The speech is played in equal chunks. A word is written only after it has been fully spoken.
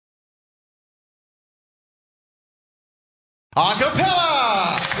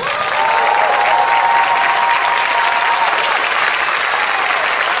Acappella!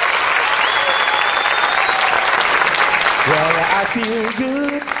 Well, I feel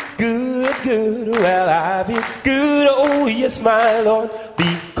good, good, good. Well, I feel good, oh yes, my Lord.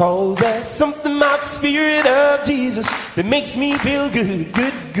 Because there's something about the Spirit of Jesus that makes me feel good,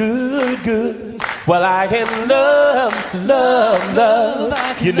 good, good, good. Well, I can love, love,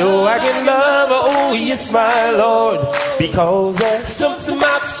 love. You know I can love, oh yes, my Lord. Because there's something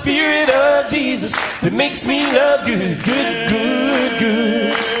about the Spirit of Jesus that makes me love good, good, good,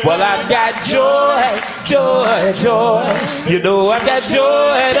 good. Well, I've got joy, joy, joy. You know I've got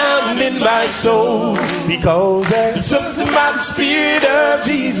joy down in my soul. Because there's something about the Spirit of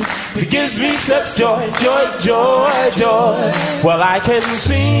Jesus that gives me such joy, joy, joy, joy. Well, I can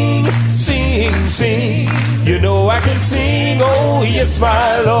sing, sing, sing. You know I can sing, oh yes,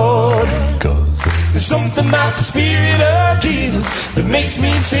 my Lord. Cause there's something about the Spirit of Jesus that makes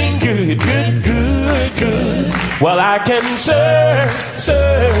me sing good, good, good, good. Well, I can serve,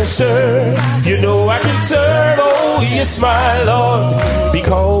 serve, serve. You know I can serve, oh yes, my Lord.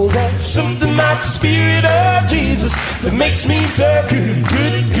 Because there's something about the Spirit of Jesus that makes me serve good,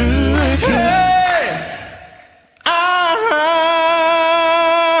 good, good, good. Hey!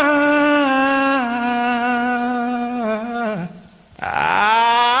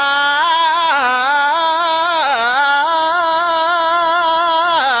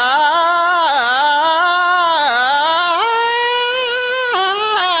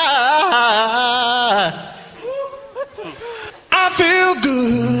 I feel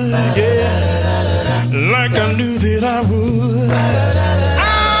good, yeah, like I knew that I would. I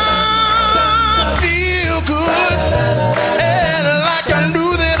feel good, and like I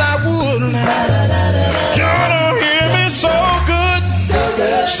knew that I would. Y'all don't hear me? So good,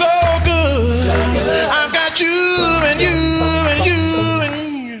 so good. I've got you and you and you and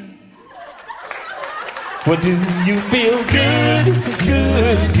you. Well, do you feel good,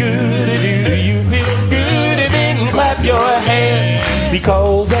 good, good? Do you feel good? And then clap your hands.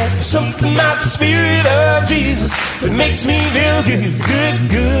 Because there's something about the Spirit of Jesus that makes me feel good, good,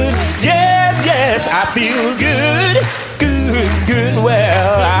 good. Yes, yes, I feel good, good, good.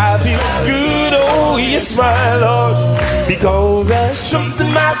 Well, I feel good, oh yes, my Lord. Because there's something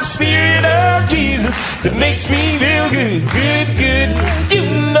about the Spirit of Jesus that makes me feel good, good, good. You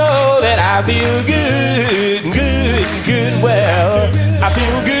know that I feel good, good, good. Well, I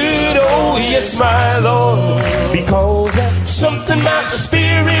feel good, oh yes, my Lord. Because there's something about the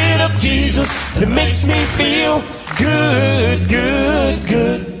Spirit of Jesus that makes me feel good, good,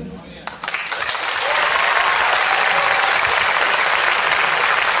 good.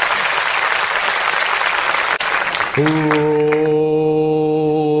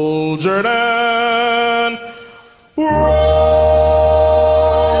 Roll, Jordon, roll,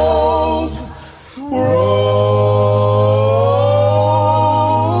 roll,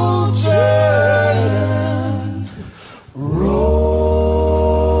 Jordon, roll.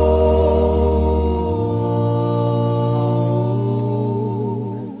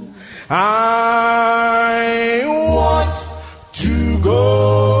 I want to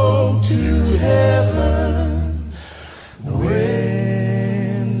go to heaven when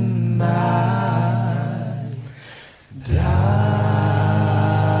I die,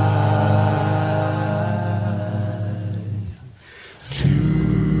 to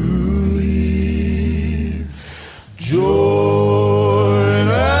hear Jordon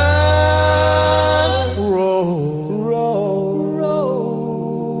roll, roll, roll,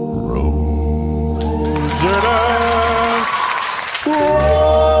 roll, Jordon roll,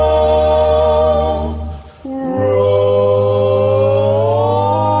 roll,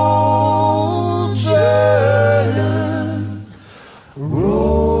 Jordon roll.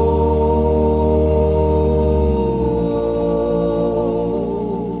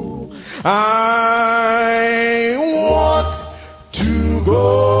 I want to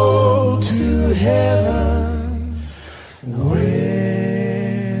go to heaven when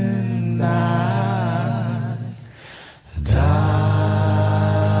I die,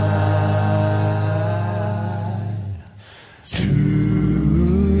 to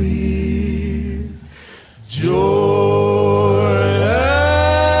hear Jordon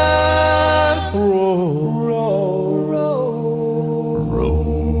roll, roll,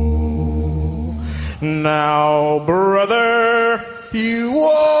 roll. Now, brother, you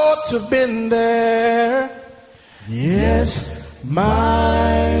ought to have been there. Yes,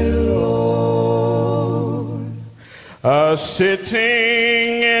 my Lord,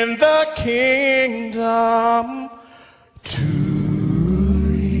 sitting in the kingdom to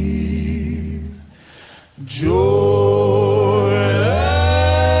hear Jordon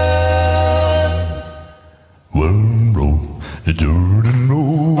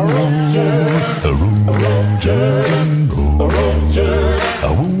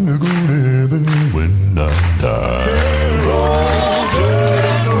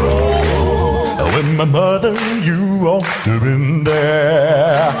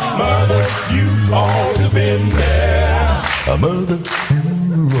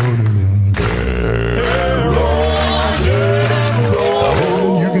ought to be there. Roll, Jordan, roll.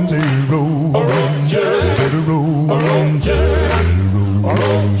 Oh, you can say roll, Jordan, roll, Jordan,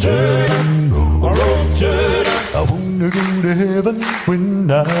 roll, Jordan, roll, Jordan. I wanna go to heaven when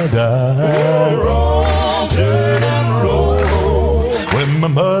I die. Roll, Jordan, roll. When my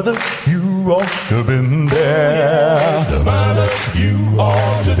mother, you ought to have been there. The mother, you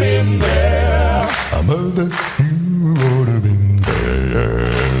ought to have been there. A mother, you ought to have been there.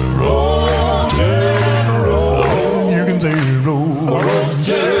 Roll, Jordan, roll. Oh, you can say roll,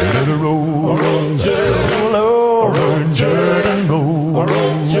 Jordan, roll, Jordan, roll, Jordan, roll.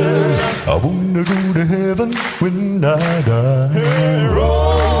 I wanna go to heaven when I die.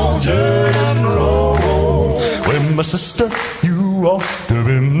 Roll, Jordan, roll. When my sister, you ought to have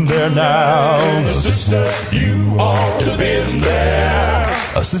been there now. A sister, you ought to have been there.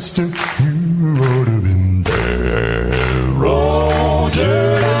 A sister, you ought to have been there. Roll,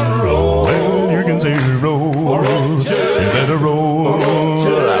 Jordan, roll. Well, you can say roll, you better roll,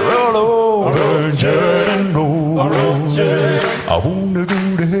 roll over, Jordan, roll. I wanna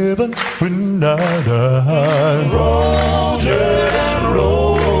go to heaven when I die. Roll, Jordan,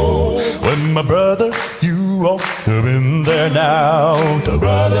 roll. When my brother, you ought to have been there now. The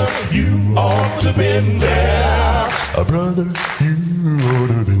brother, you ought to have been there. A brother, you ought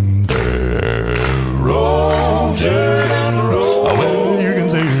to have been there. Roll, Jordan, roll. Oh, well, you can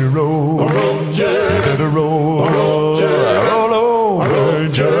say roll, you better roll, roll over,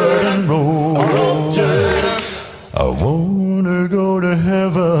 Jordan, roll. I wanna go to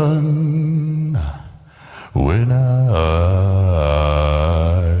heaven when I die.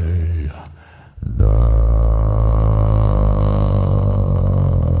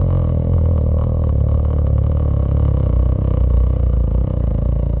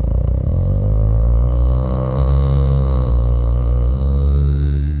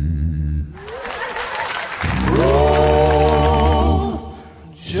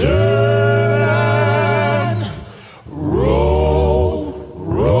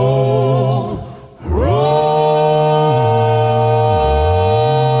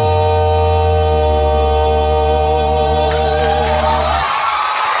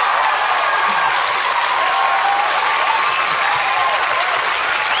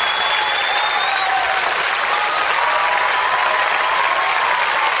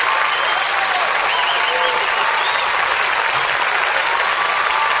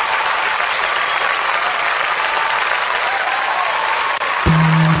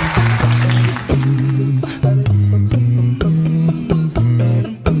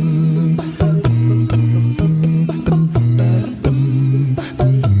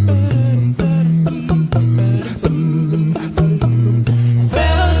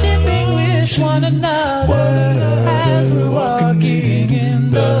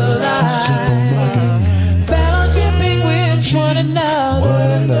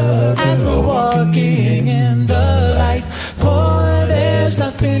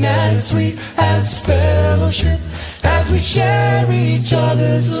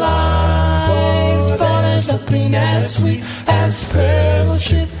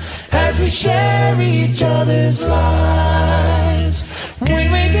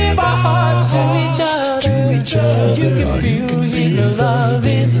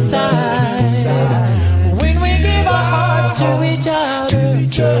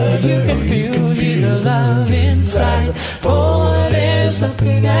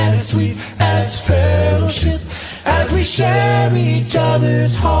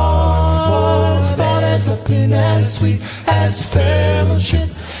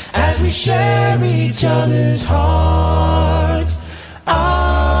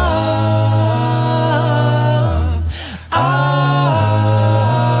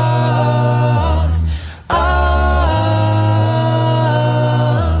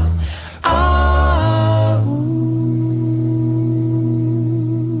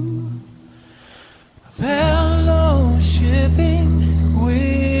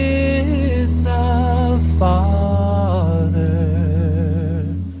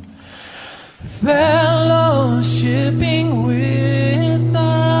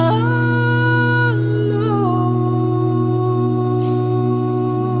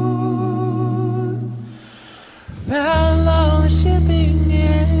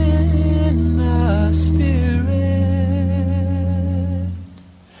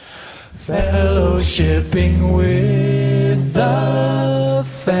 Fellowshipping with the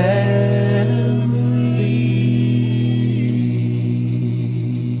family.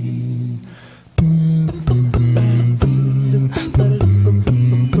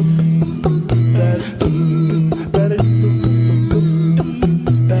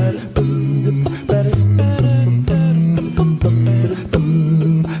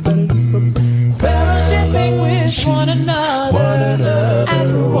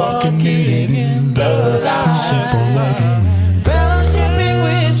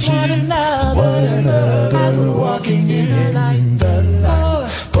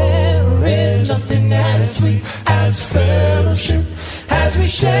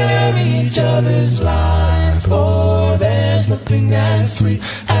 share each other's lives. For there's nothing as sweet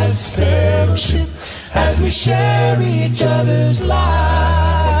as fellowship, as we share each other's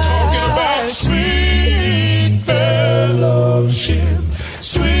lives. I'm talking about sweet fellowship,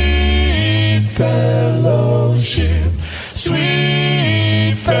 sweet fellowship,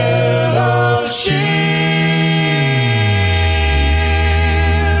 sweet fellowship.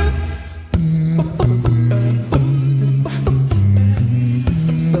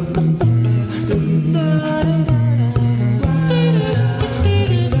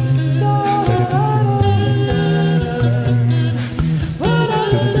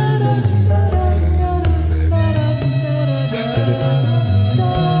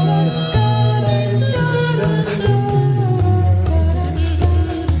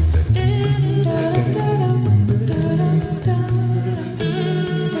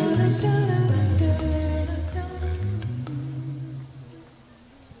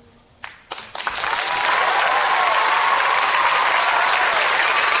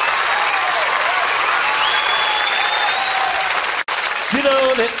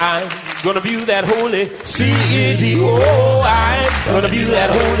 I'm gonna view that holy city. Oh, I'm gonna view that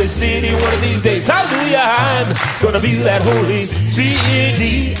holy city one of these days. Hallelujah, I'm gonna view that holy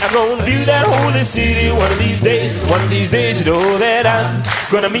city. I'm gonna view that holy city one of these days. One of these days, you know that I'm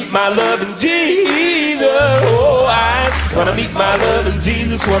gonna meet my loving Jesus. Oh, I'm gonna meet my loving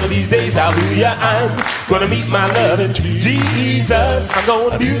Jesus one of these days. Hallelujah, I'm gonna meet my loving Jesus. I'm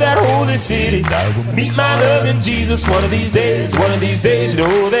gonna view that holy city. Meet my loving Jesus one of these days. One of these days, you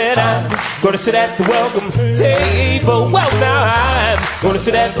know that I'm gonna sit at the welcome table. Well, now I'm gonna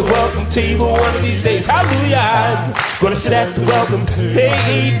sit at the welcome table one of these days. Hallelujah, I'm gonna sit at the welcome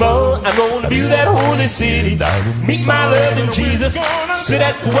table. I'm gonna view that holy city. Meet my loving Jesus. Sit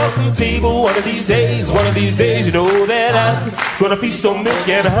at the welcome table one of these days. One of these days, you know that I'm gonna feast on milk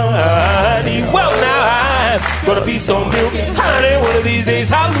and honey. Well, now I'm gonna feast on milk and honey one of these days.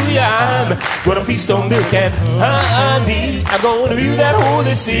 Hallelujah, I'm gonna feast on milk and honey. I'm gonna view that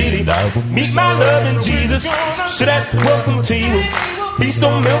holy city. Meet my loving Jesus. Sit at the welcome table. Feast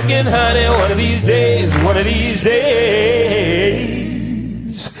on milk and honey one of these days. One of these days.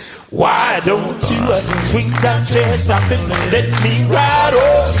 Why don't you swing down chair, stop and let me ride?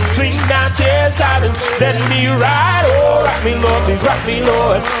 Oh, swing down chair, stop and let me ride. Oh, rock me, Lord, please rock me,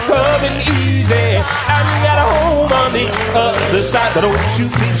 Lord, coming easy. I got a home on the other side, but don't you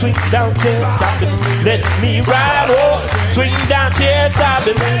please swing down chair, stop and let me ride. Oh, swing down chair, stop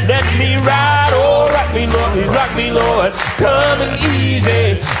and let me ride. Oh, rock me, Lord, please rock me, Lord, coming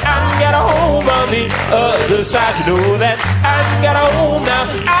easy. I got a home on the other side, you know that I got a home now.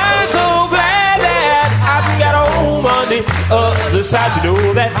 I'm so glad that I've got a home on the other side. You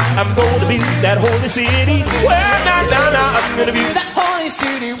know that I'm gonna be that holy city. Well, now, I'm gonna be that holy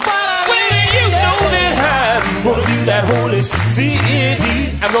city. Well, you know that I'm gonna be that holy city.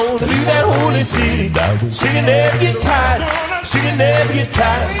 I'm gonna be that holy city. Singing never get tired. Singing never get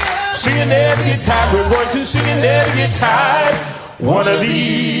tired. Singing never get tired. We're going to sing and never get tired. One of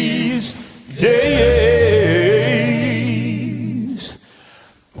these days.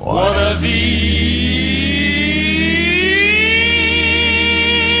 One of these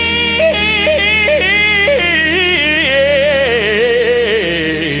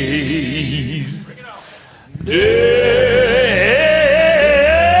days,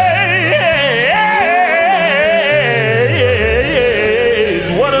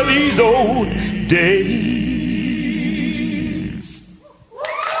 one of these old days.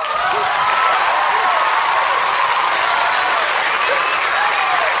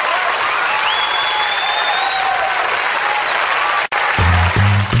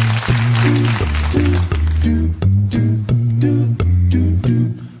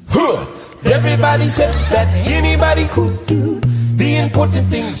 Everybody said that anybody could do the important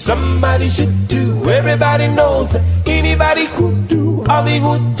things somebody should do. Everybody knows that anybody could do all the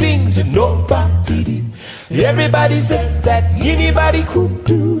good things and nobody did. Everybody said that anybody could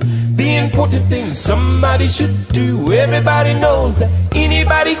do the important things somebody should do. Everybody knows that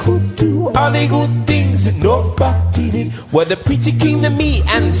anybody could do all the good things and nobody did. Well, the preacher came to me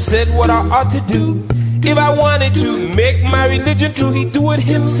and said what I ought to do. If I wanted to make my religion true, he'd do it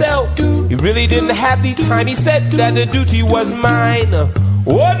himself. He really didn't have the time. He said that the duty was mine. Oh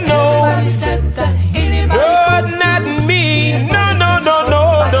no, no, not me. No,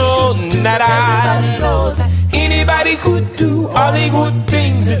 not I. Anybody could do all the good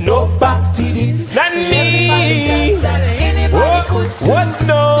things and nobody did. Not me. What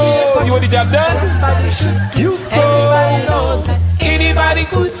no? go. You want the job done? You go. Everybody knows that Anybody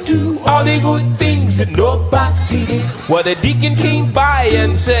could do all the good things that nobody did. Well, the deacon came by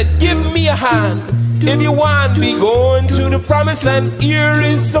and said, give me a hand. If you want me going to the promised land, here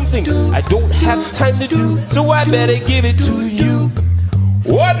is something I don't have time to do, so I better give it to you.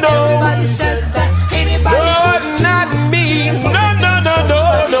 Oh no, everybody said that anybody no, not me. No, no, no,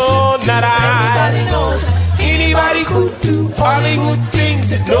 no, no, not I. Everybody knows that anybody could do all the good things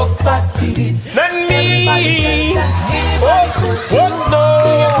that nobody did. Not me. Oh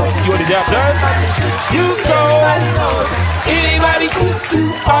no, you want the job done? You go. Anybody could do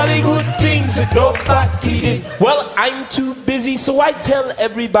all the good things that nobody did. Well, I'm too busy, so I tell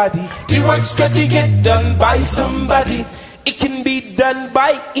everybody the work's got to get done by somebody. It can be done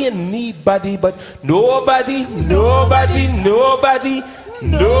by anybody, but nobody, nobody, nobody,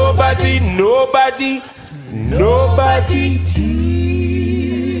 nobody, nobody, nobody did.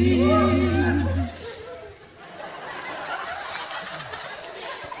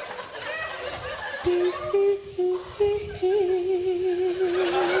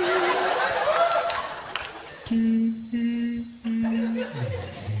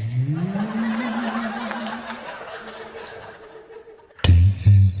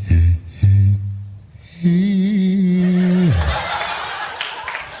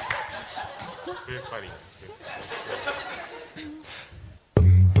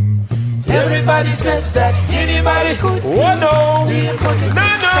 Everybody said that anybody could. Oh no, no, no,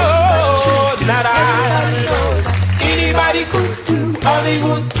 not I. Anybody could do all the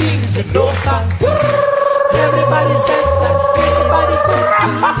good things that nobody. Everybody said that anybody could.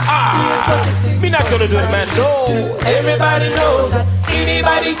 Me not gonna do it, man. No, everybody knows that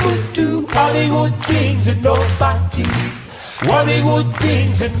anybody could do all the good things that nobody. All the good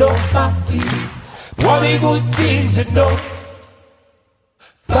things that nobody. All the good things that nobody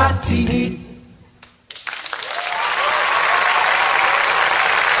did.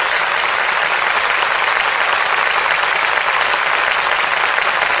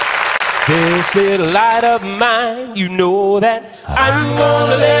 This little light of mine, you know that I'm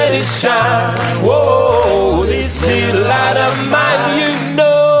gonna let it shine. Whoa, this little light of mine, you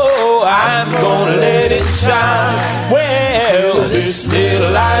know I'm gonna let it shine. Well, this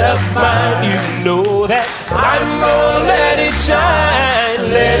little light of mine, you know that I'm gonna let it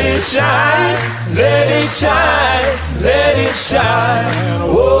shine. Let it shine, let it shine, let it shine.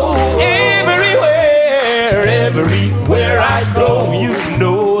 Whoa, everywhere, everywhere I go, you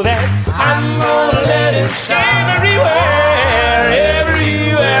know that I'm gonna let it shine. Everywhere,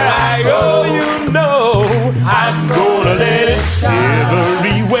 everywhere I go, you know I'm gonna let it shine.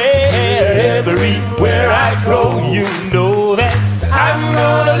 Everywhere, everywhere I go, you know that I'm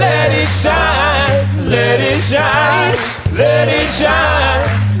gonna let it shine. Let it shine, let it shine,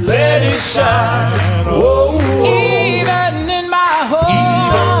 let it shine. Oh, Even in my home,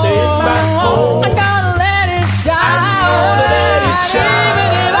 even in my home, I'm gonna let it shine. I'm gonna let it shine.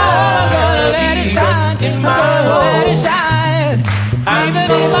 In my home, let it shine. I'm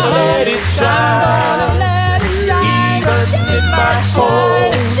gonna let it shine. Even in my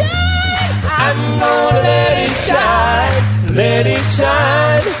home, I'm gonna let it shine. Let it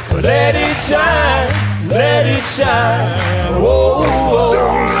shine. Let it shine. Let it shine. Whoa, whoa.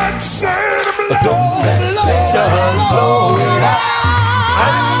 Don't let Satan blow. Don't let Satan blow it out.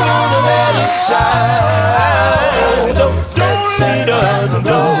 I'm gonna let it shine. Don't let Satan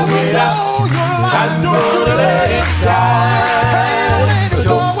blow it out. I'm gonna let it shine.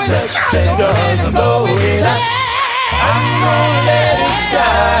 Don't let Satan blow it out. I'm gonna let it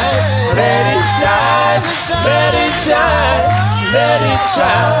shine. Let it shine. Let it shine. Let it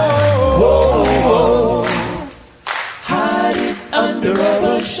shine. Whoa, whoa. Hide it under a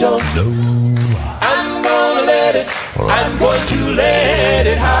bushel. No. I'm gonna let it. I'm going to let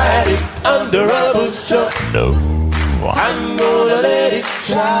it. Hide it under a bushel. No. I'm gonna let it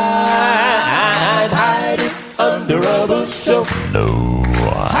shine. Hide it under a bushel. No.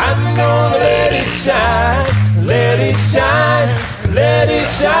 I'm gonna let it shine. Let it shine. Let it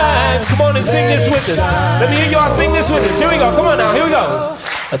shine. Come on and sing this with us. Let me hear y'all sing this with us. Here we go. Come on now. Here we go.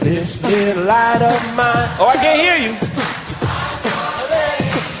 This little light of mine. Oh, I can't hear you.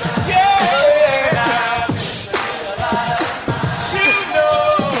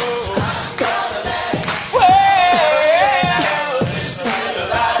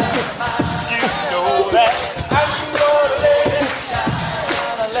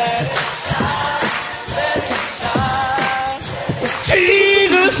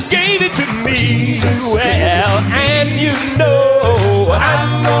 Well, and you know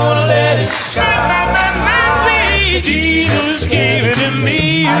I'm gonna let it shine. Jesus gave it to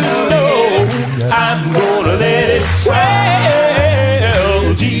me.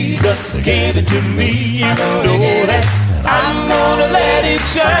 Jesus gave it to me. You know that I'm gonna let it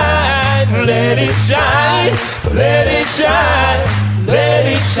shine, let it shine, let it shine, let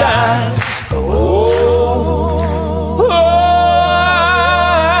it shine. Oh.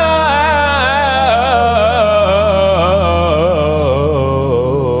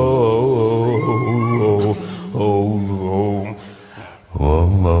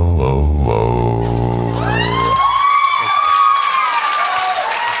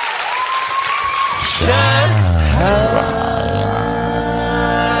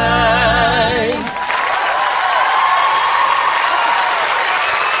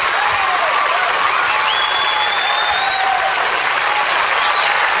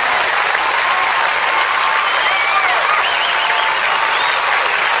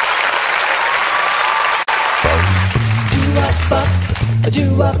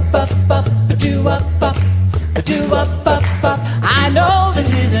 I know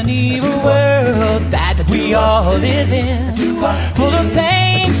this is an evil world that we all live in, full of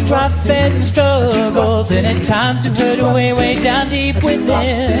pain, strife and struggles, and at times we hurt away, way down deep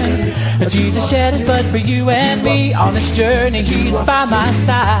within. But Jesus shed his blood for you and me. On this journey he's by my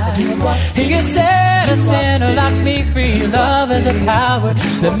side. He can set a sinner like me free. Love is a power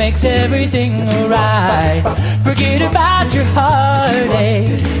that makes everything alright. Forget about your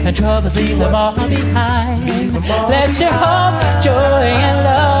heartaches and troubles, leave them all behind. Let your hope, joy and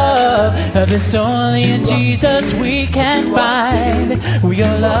love of this only in Jesus we can find. We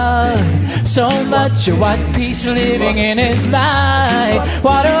are loved so much, what peace living in his light.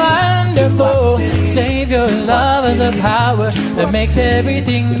 What a wonderful Savior. Love is a power that makes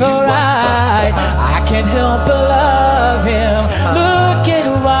everything go right. I can't help but love him. Look at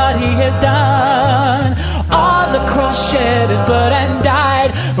what he has done. On the cross shed his blood and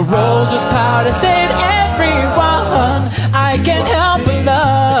died, rose with power to save everyone. I can't help but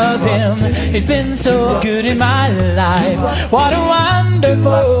love him. He's been so good in my life. What a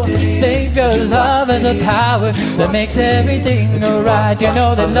wonderful Savior. Love is a power that makes everything alright. You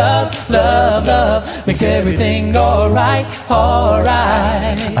know that love, love, love makes everything alright,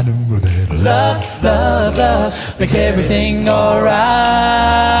 alright. I know that love, love, love makes everything alright.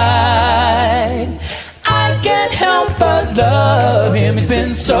 I can't help but love him. He's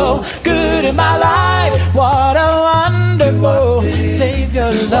been so good in my life. What a wonderful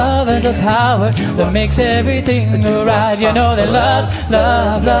Savior. Love is a power that makes everything alright. You know that love,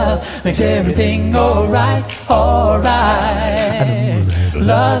 love, love makes everything alright, alright.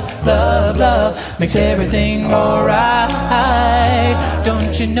 Love, love, love makes everything alright.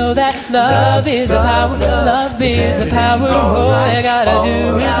 Don't you know that love is a power? Love is a power. All you gotta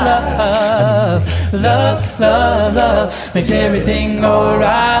do is love. Love, love, love makes everything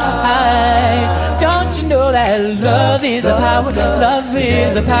alright. Don't you know that love is a power? Love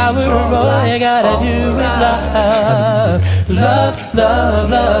is a power. All you gotta do is love. Love, love,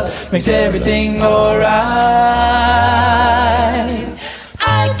 love makes everything alright.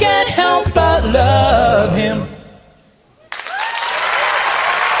 I can't help but love him.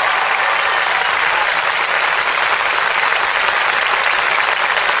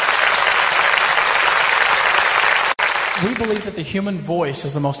 We believe that the human voice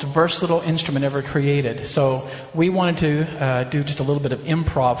is the most versatile instrument ever created. So we wanted to do just a little bit of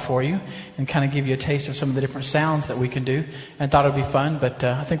improv for you and kind of give you a taste of some of the different sounds that we can do, and thought it would be fun, but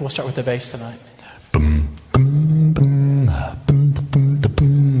I think we'll start with the bass tonight.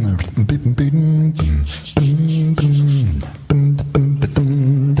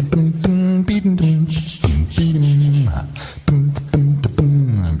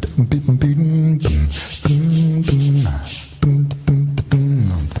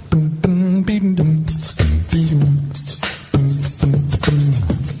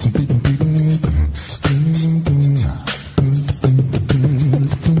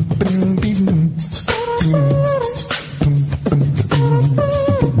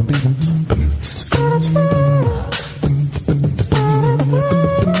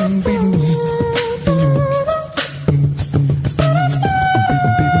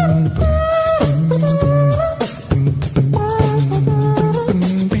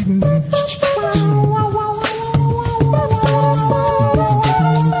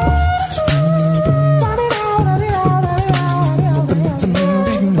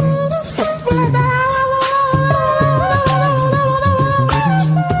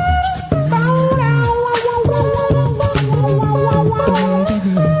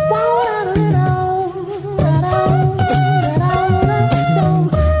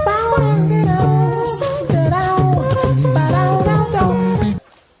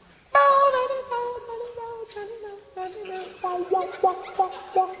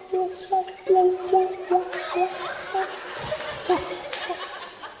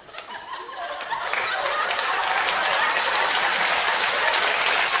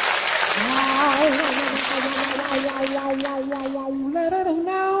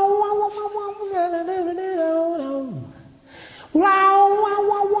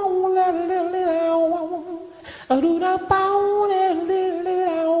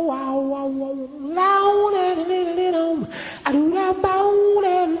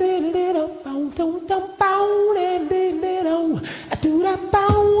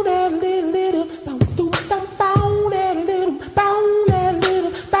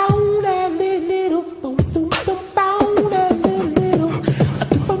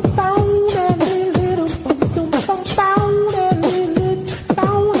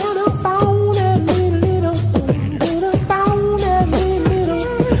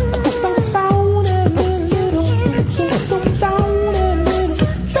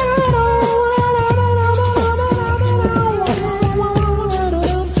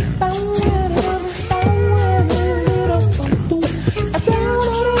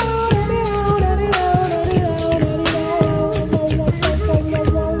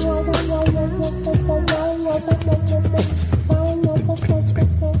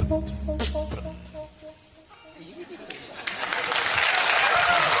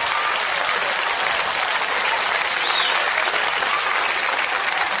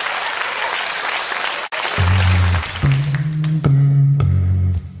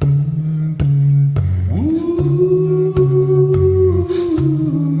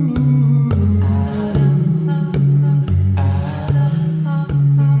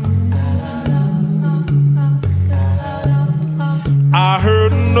 I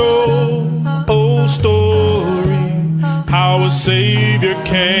heard an old story, how a Savior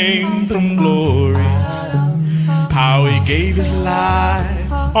came from glory, how he gave his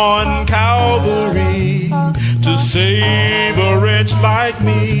life on Calvary to save a wretch like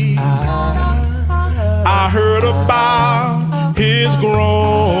me. I heard about his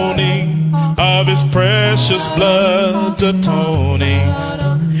groaning, of his precious blood's atoning.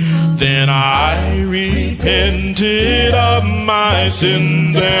 Then I repented of my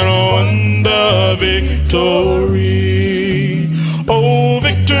sins and won the victory. Oh,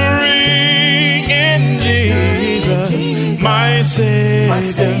 victory in Jesus, my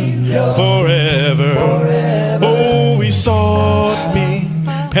Savior, forever. Oh, he sought me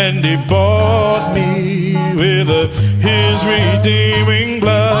and he bought me with his redeeming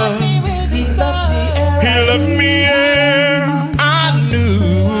blood. He left me ere I knew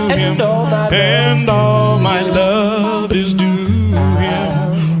him, and all my love is due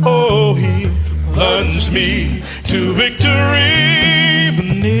him. Oh, he plunged me to victory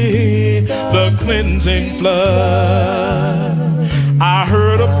beneath the cleansing flood. I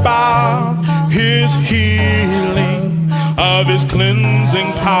heard about his healing, of his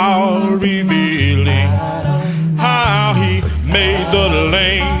cleansing power revealing, how he made the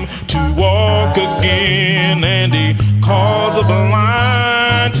lame to walk again, and he caused the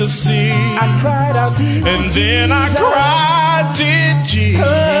blind to see. I cried out to you, and then I cried, did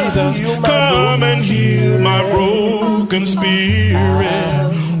Jesus come and heal my broken spirit?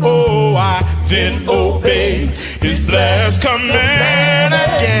 Oh, I then obeyed his last command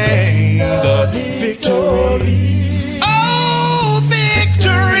and gained the victory. Oh,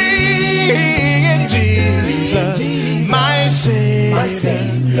 victory in Jesus, my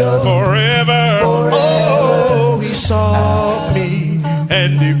Savior, forever. Oh, he sought me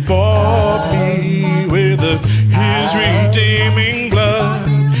and he bought me with his redeeming blood.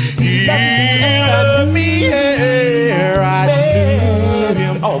 He loved me ere I knew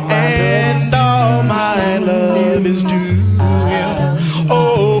him, and all my love is due him.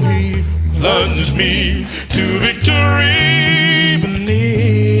 Oh, he plunged me to victory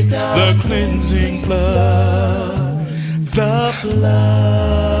beneath the cleansing flood. The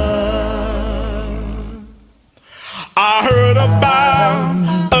flood. I heard about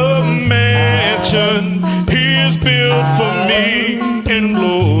a mansion he's built for me in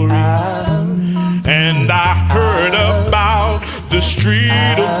glory, and I heard about the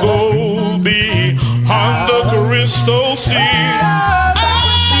street of gold beyond the crystal sea.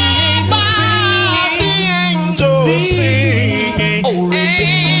 The angels singing,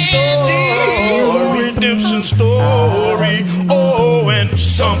 redemption story. Oh, and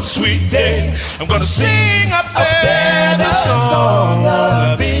some sweet day I'm gonna sing up there the song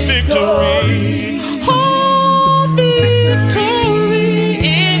of victory. Oh, victory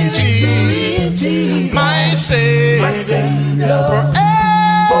in Jesus, my Savior,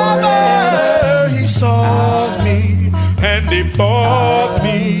 forever. He sought me and he bought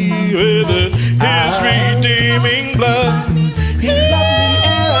me with his redeeming blood. He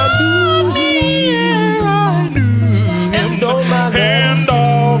loved me ere I knew him, and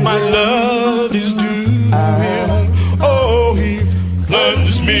all my love is due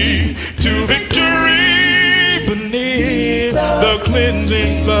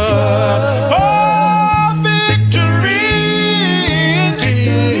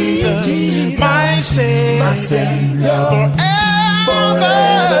same love.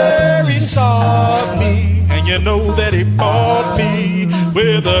 Forever he sought me, and you know that he bought me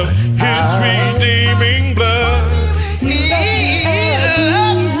with his redeeming blood. He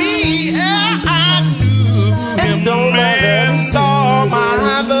loved me, and I knew him. And all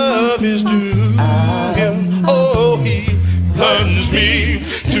my love is due him. Oh, he plunged me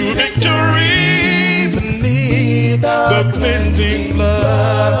to victory beneath the cleansing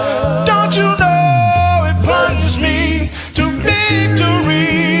blood. Don't you know it plunged me to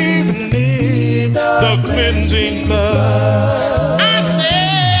victory beneath the cleansing blood? I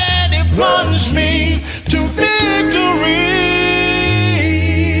said it plunged me to victory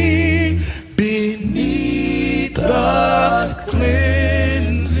beneath the cleansing.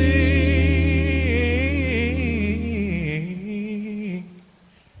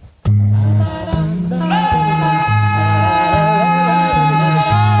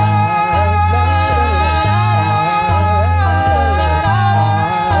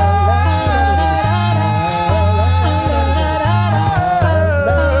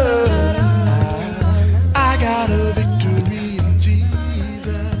 I got a victory in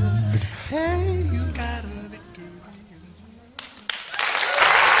Jesus. Hey, you got a victory in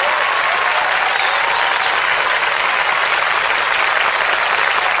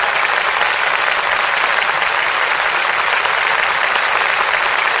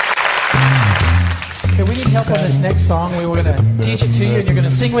Okay, we need help on this next song. We were going to teach it to you, and you're going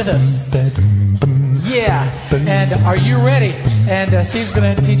to sing with us. Yeah. And are you ready? And Steve's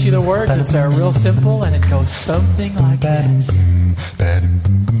going to teach you the words. It's real simple, and it goes something like this.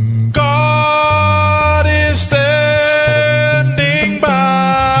 God is standing by,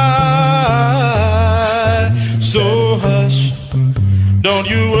 so hush, don't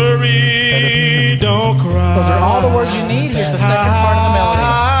you worry, don't cry. Those are all the words you need. Here's the second part of the melody.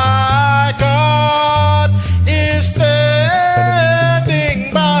 God is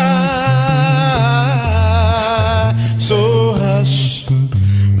standing by, so hush,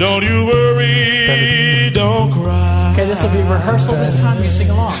 don't you worry, don't cry. Okay, this will be rehearsal this time. You sing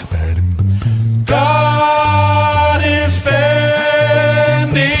along. God is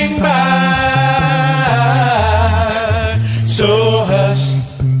standing by, so hush,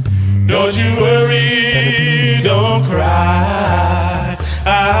 don't you worry, don't cry.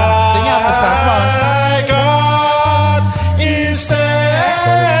 Sing out this time, come on. God is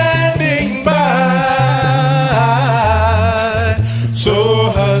standing by,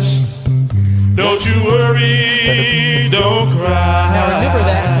 so hush, don't you worry, don't cry. Now remember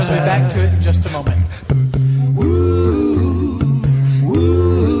that, because we'll be back to it in just a moment.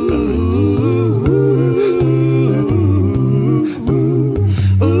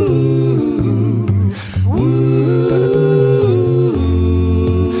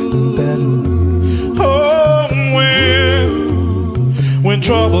 When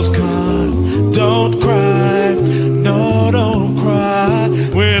troubles come, don't cry, no, don't cry.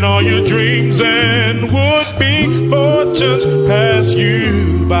 When all your dreams and would-be fortunes pass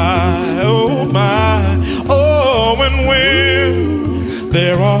you by, oh my. Oh, and when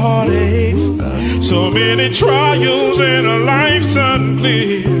there are heartaches, so many trials in a life's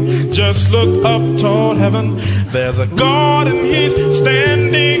unclear, just look up toward heaven, there's a God and he's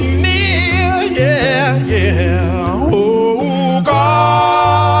standing near, yeah, yeah. Oh,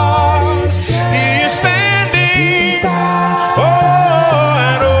 God is standing, oh,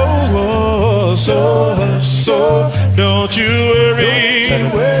 and oh, so, don't you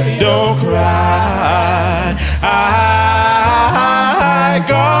worry, don't cry.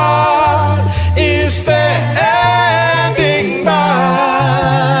 God is standing by,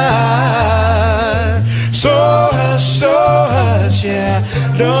 so hush, yeah,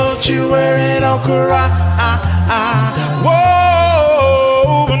 don't you worry, don't cry.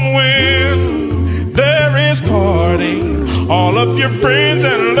 Whoa, and when there is parting, all of your friends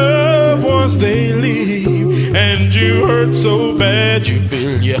and loved ones, they leave, and you hurt so bad you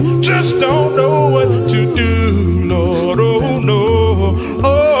feel you just don't know what to do, Lord, oh no.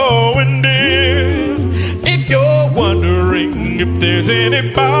 Oh, and if you're wondering if there's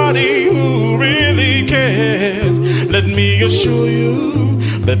anybody who really cares, let me assure you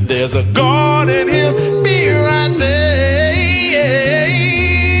that there's a God and he'll be right there.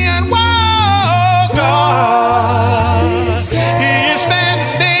 And whoa, God, he is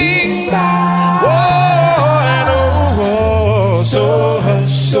standing by. Whoa, and oh, so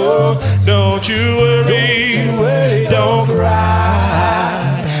hush, so don't you worry, don't cry.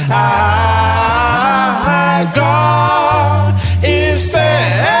 God is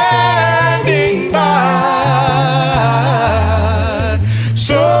standing by,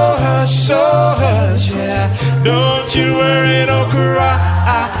 so hush, yeah,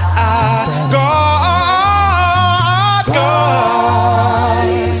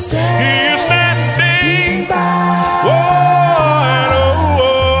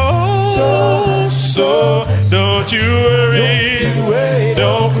 Don't you worry,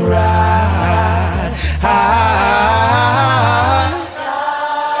 don't cry. God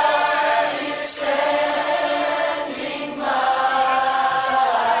is standing by.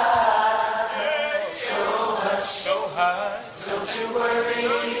 So high. Don't you worry,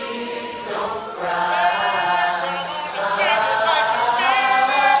 don't cry.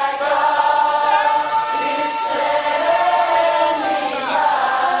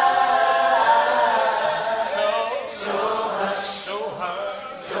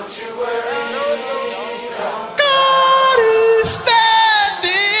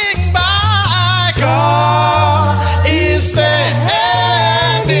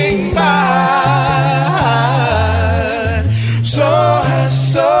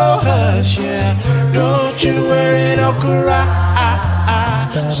 Don't you worry, don't cry.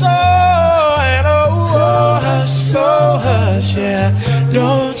 So hush, yeah.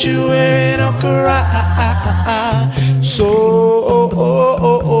 Don't you worry, don't cry. So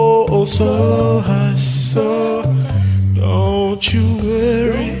hush, so don't you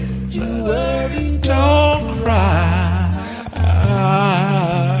worry, don't cry.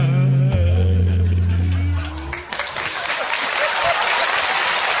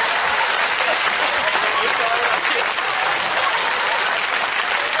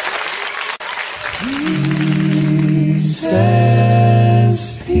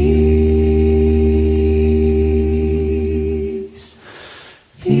 Says peace,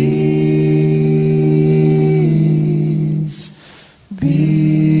 peace,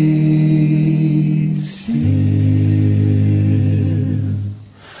 be still.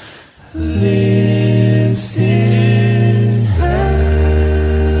 Lives his hand.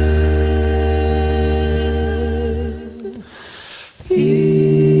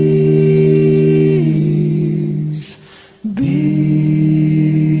 Peace,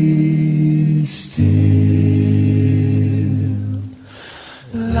 be still,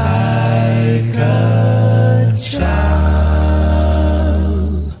 like a child.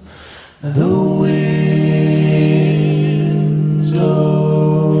 The winds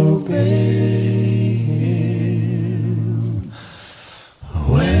obey him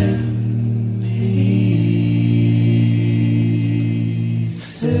when he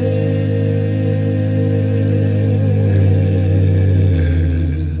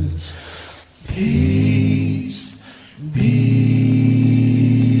says, peace, be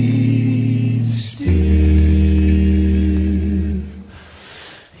still.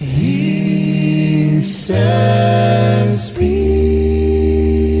 He says, peace,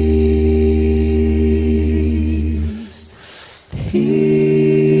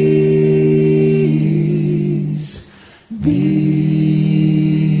 peace, be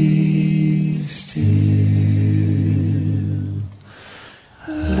still.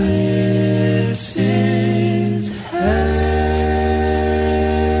 Lifts his hand.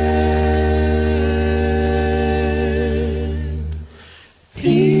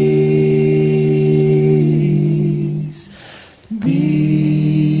 Peace, be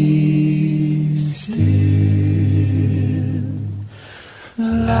still,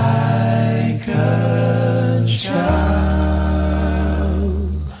 like a child.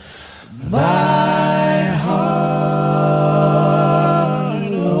 My heart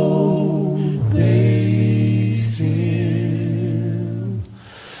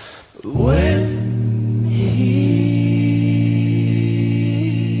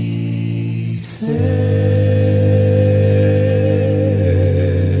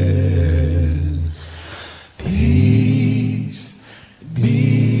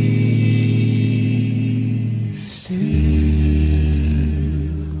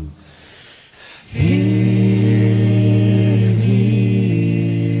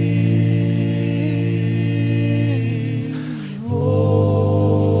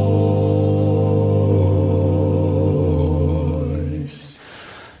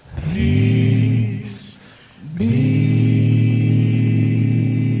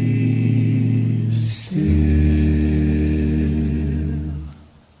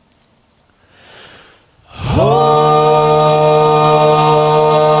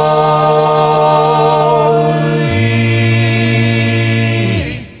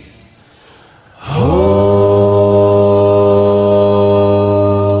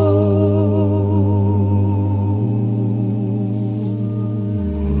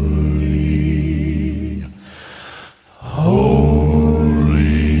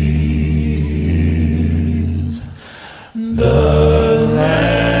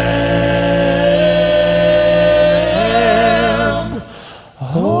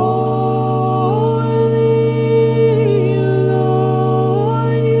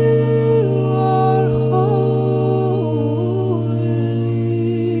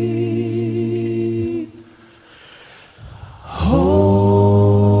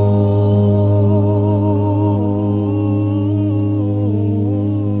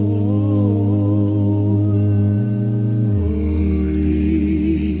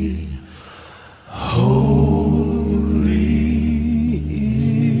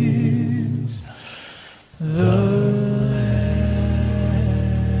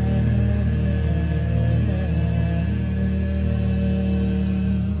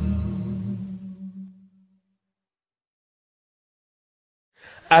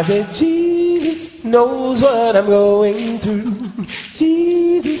I said, Jesus knows what I'm going through.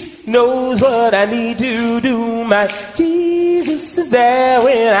 Jesus knows what I need to do. My Jesus is there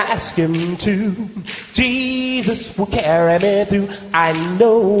when I ask him to. Jesus will carry me through. I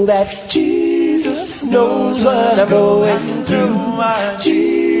know that Jesus knows what I'm going through. My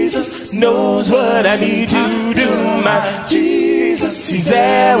Jesus knows what I need to do. My Jesus, he's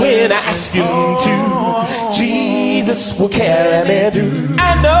there when I ask him to. Jesus will carry me through.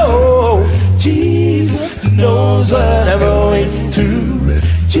 I know Jesus knows what I'm going through.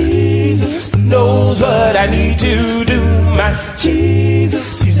 Jesus knows what I need to do. My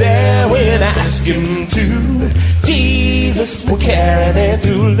Jesus, he's there when I ask him to. Jesus will carry me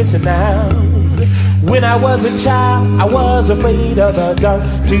through. Listen now. When I was a child, I was afraid of the dark.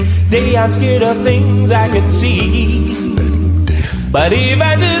 Today I'm scared of things I can see. But if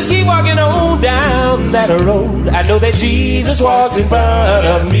I just keep walking on down that road, I know that Jesus walks in front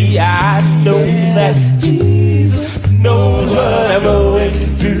of me. I know that Jesus knows what I'm going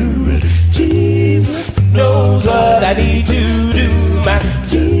through. Jesus knows what I need to do. My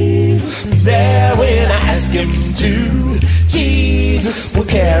Jesus, he's there when I ask him to. Jesus will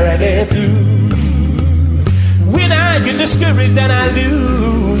carry me through. When I get discouraged and I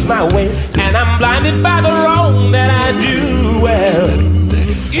lose my way, and I'm blinded by the wrong that I do, well,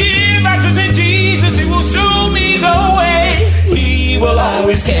 if I trust in Jesus, he will show me the way. He will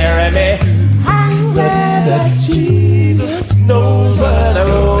always carry me. I'm glad that Jesus knows what I'm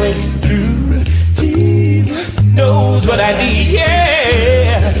going through. Jesus knows what I need,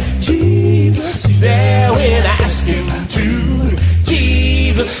 yeah. Jesus, he's there when I ask him to.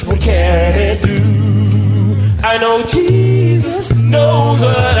 Jesus will carry me through. I know Jesus knows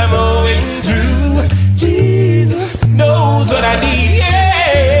what I'm going through. Jesus knows what I need,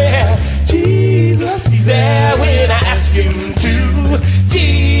 yeah. Jesus, he's there when I ask him to.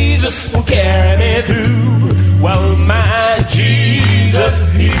 Jesus will carry me through. Well, my Jesus,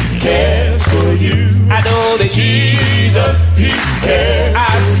 he cares for you. I know that Jesus, he cares.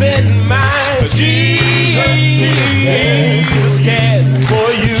 I said my Jesus cares for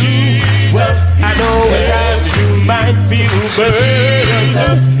you. Well, I know at times you might feel burdened.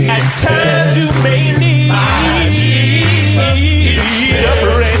 At times you may need a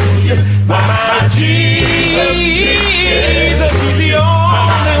friend. Well, my Jesus is the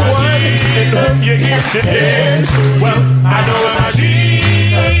only one that you get today. Well, I know my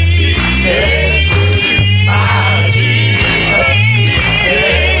Jesus cares for you.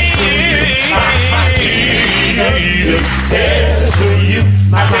 My Jesus cares for you.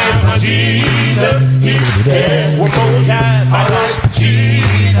 I got my Jesus, he cares. One more time, I got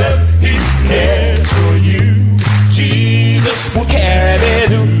Jesus, he cares for you. Jesus will carry me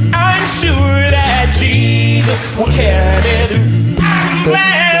through. I'm sure that Jesus will carry me through. I'm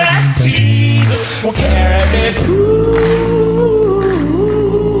glad that Jesus will carry me through.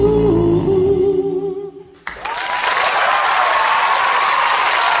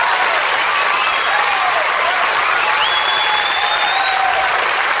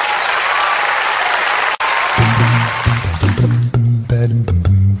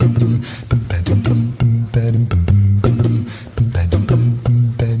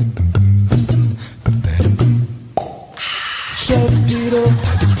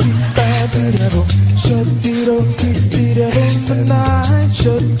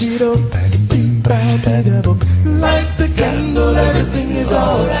 Light the candle, everything is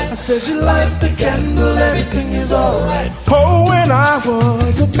alright. I said you light the candle, everything is alright. Oh, when I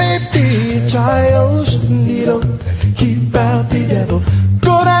was a baby child, keep out the devil.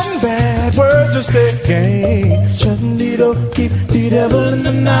 good and bad were just a game. Keep the devil in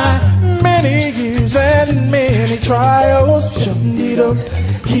the night. Many years and many trials,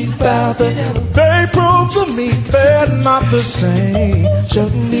 keep out the devil. they proved to me they're not the same.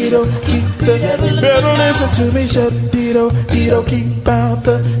 Keep the devil. You better listen to me, keep out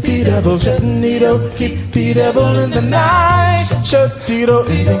the devil. Keep the devil in the night.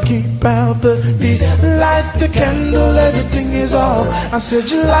 Keep out the devil. Light the candle, everything is all. I said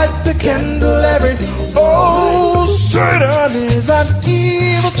you light the candle, everything. Oh, Satan is an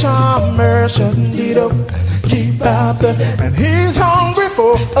evil charmer. Keep out the, and he's hungry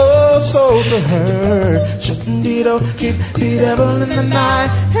for a soul to hurt. keep the devil in the night.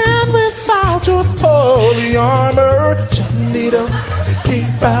 And without your holy armor,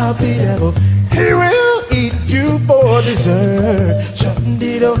 keep out the devil. he will eat you for dessert.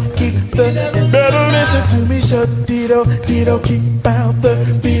 Keep the devil. Better listen to me, Keep out the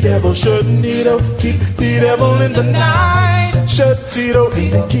devil. keep the devil in the night. Shut it up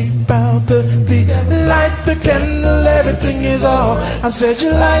and keep out the thief. Light the candle, everything is all. I said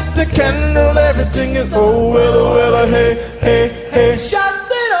you light the candle, everything is oh well, hey, hey, hey. Shut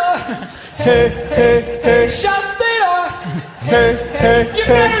the door. Hey, hey, hey. Shut the door. Hey, hey, You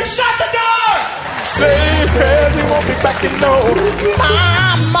hey. better shut the door. Say prayers, we won't be back in no.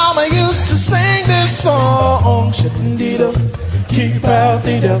 My mama used to sing this song. Shouldn't it up, keep out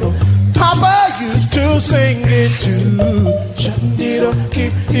the devil. Papa used to sing it too. Shouldn't it up,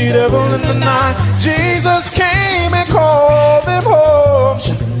 keep the devil in the night. Jesus came and called them home.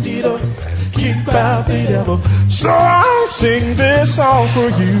 Shouldn't it up, keep out the devil. So I sing this song for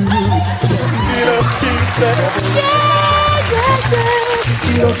you. Shouldn't it up, keep the devil.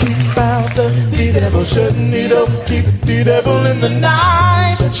 Keep out the devil, shouldn't it up, keep the devil in the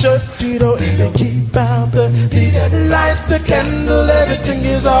night. Shut it up and keep out the light the candle, everything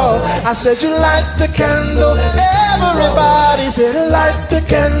is all. I said you light the candle, everybody said light the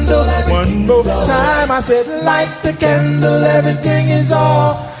candle. One more time, I said light the candle, everything is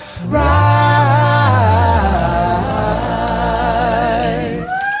all right.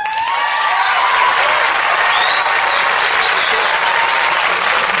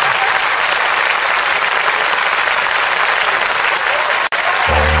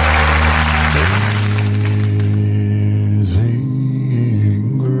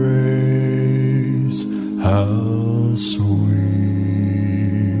 How sweet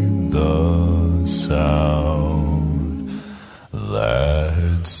the sound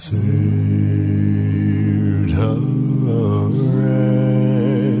that saved a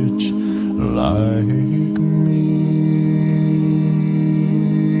wretch like me.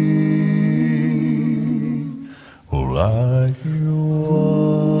 Well, I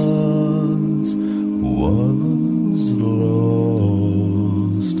once was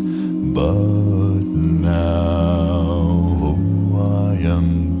lost, but now I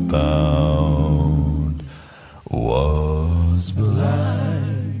am found. Was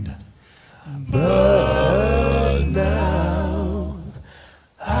blind, but now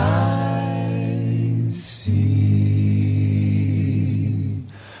I see.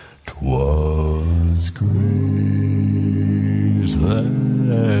 'Twas grace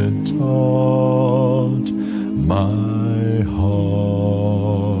that taught my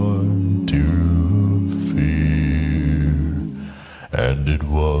heart to fear, and it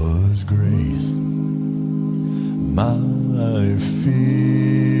was grace my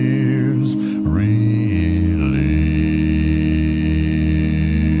fears relieved.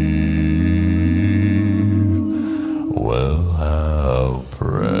 Well, how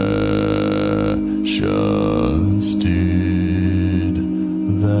precious did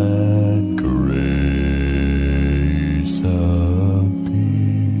that grace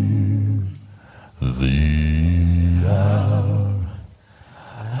appear the hour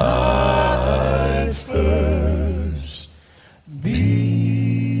I first believed.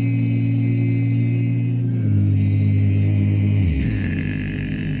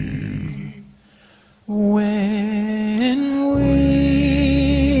 When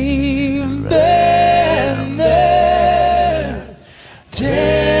we've been there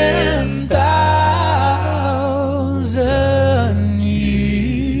 10,000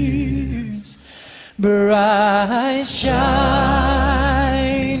 years, bright shining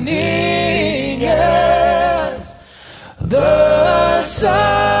as the sun.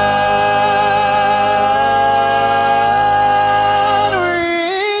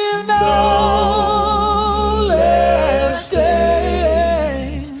 We've no less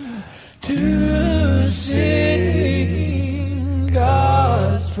days to sing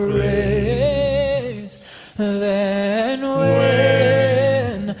God's praise than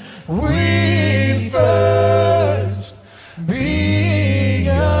when we first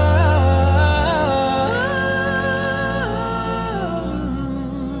began.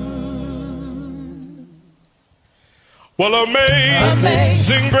 Well,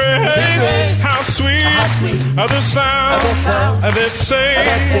 amazing grace, how sweet the sound that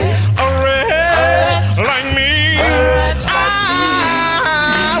saved a wretch like me.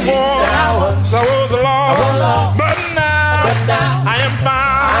 I was lost, but now I am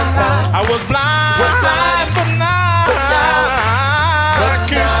found. I was blind, but now I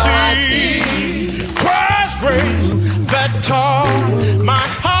can see. Christ's grace that taught my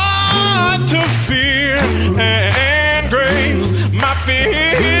heart to fear, and grace my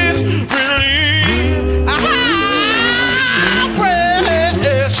fears relieved.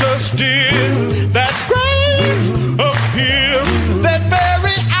 Precious still that grace appeared. That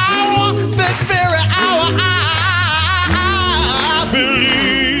very hour I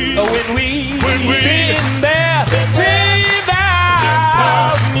believe. When we've been there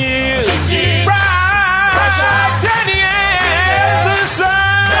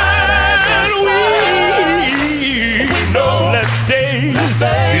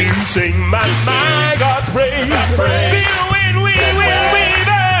praise. You sing my God's praise. Then when we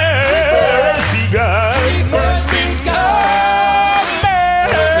first begun.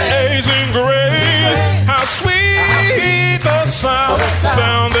 Amazing grace, how sweet the sound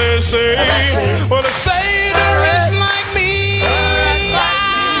they say. Well, the Savior is like me.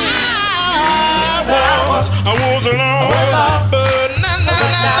 I was alone, but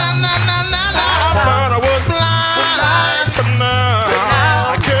I was blind, but now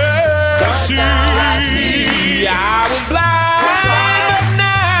I can see. I was blind, but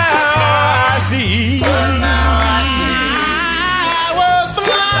now I see. I was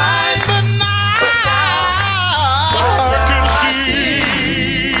blind, but now I can see.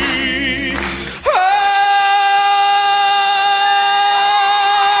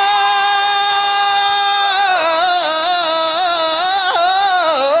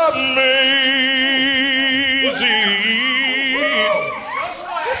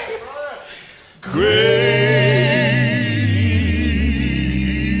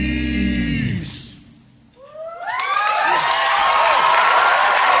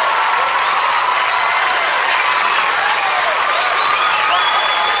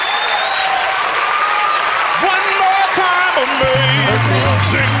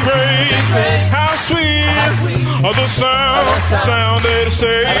 How sweet the sound they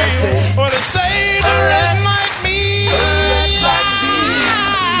say. Well, the Savior is like me.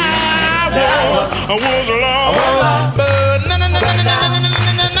 I was alone, but I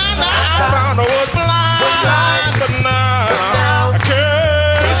found I was blind, but now I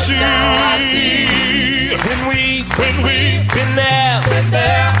can see. When we've been there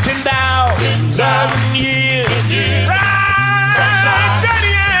 10,000 years.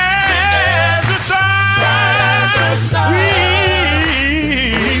 We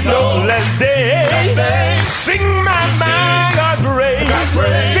know last day, sing my God's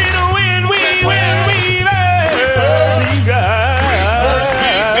praise. Then when we first begun,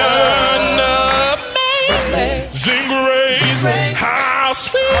 amazing grace, how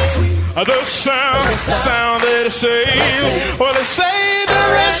sweet the sound that it saves. Well, the Savior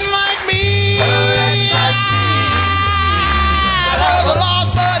is like me. I was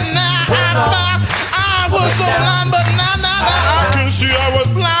lost, but now I'm found. I was so blind, but now I can see. I was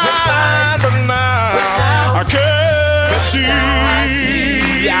blind, but now I can see.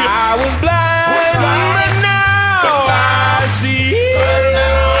 I was blind.